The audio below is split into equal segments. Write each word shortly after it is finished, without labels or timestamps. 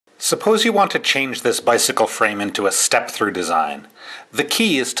Suppose you want to change this bicycle frame into a step-through design. The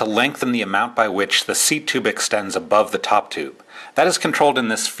key is to lengthen the amount by which the seat tube extends above the top tube. That is controlled in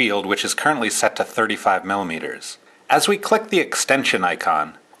this field, which is currently set to 35 millimeters. As we click the extension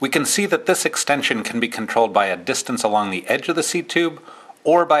icon, we can see that this extension can be controlled by a distance along the edge of the seat tube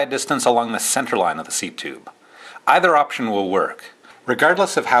or by a distance along the centerline of the seat tube. Either option will work.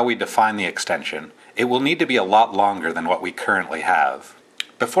 Regardless of how we define the extension, it will need to be a lot longer than what we currently have.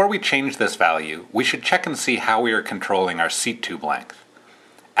 Before we change this value, we should check and see how we are controlling our seat tube length.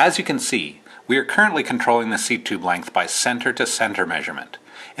 As you can see, we are currently controlling the seat tube length by center to center measurement.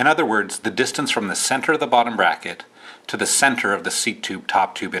 In other words, the distance from the center of the bottom bracket to the center of the seat tube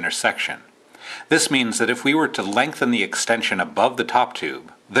top tube intersection. This means that if we were to lengthen the extension above the top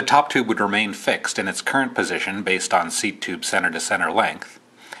tube would remain fixed in its current position based on seat tube center to center length,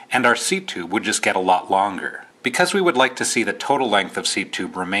 and our seat tube would just get a lot longer. Because we would like to see the total length of seat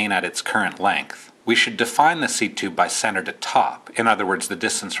tube remain at its current length, we should define the seat tube by center to top, in other words the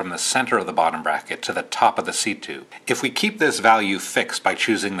distance from the center of the bottom bracket to the top of the seat tube. If we keep this value fixed by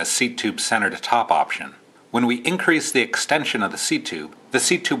choosing the seat tube center to top option, when we increase the extension of the seat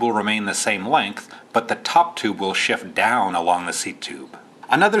tube will remain the same length, but the top tube will shift down along the seat tube.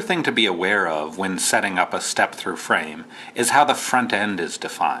 Another thing to be aware of when setting up a step-through frame is how the front end is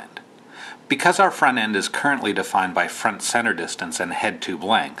defined. Because our front end is currently defined by front center distance and head tube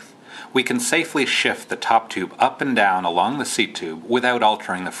length, we can safely shift the top tube up and down along the seat tube without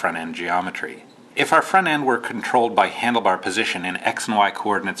altering the front end geometry. If our front end were controlled by handlebar position in X and Y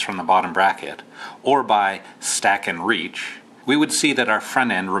coordinates from the bottom bracket, or by stack and reach, we would see that our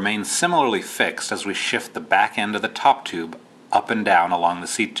front end remains similarly fixed as we shift the back end of the top tube up and down along the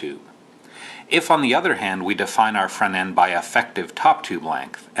seat tube. If, on the other hand, we define our front end by effective top tube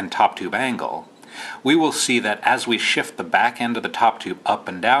length and top tube angle, we will see that as we shift the back end of the top tube up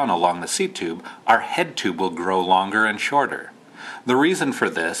and down along the seat tube, our head tube will grow longer and shorter. The reason for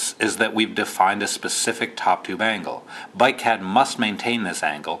this is that we've defined a specific top tube angle. BikeCAD must maintain this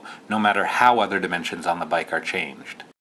angle no matter how other dimensions on the bike are changed.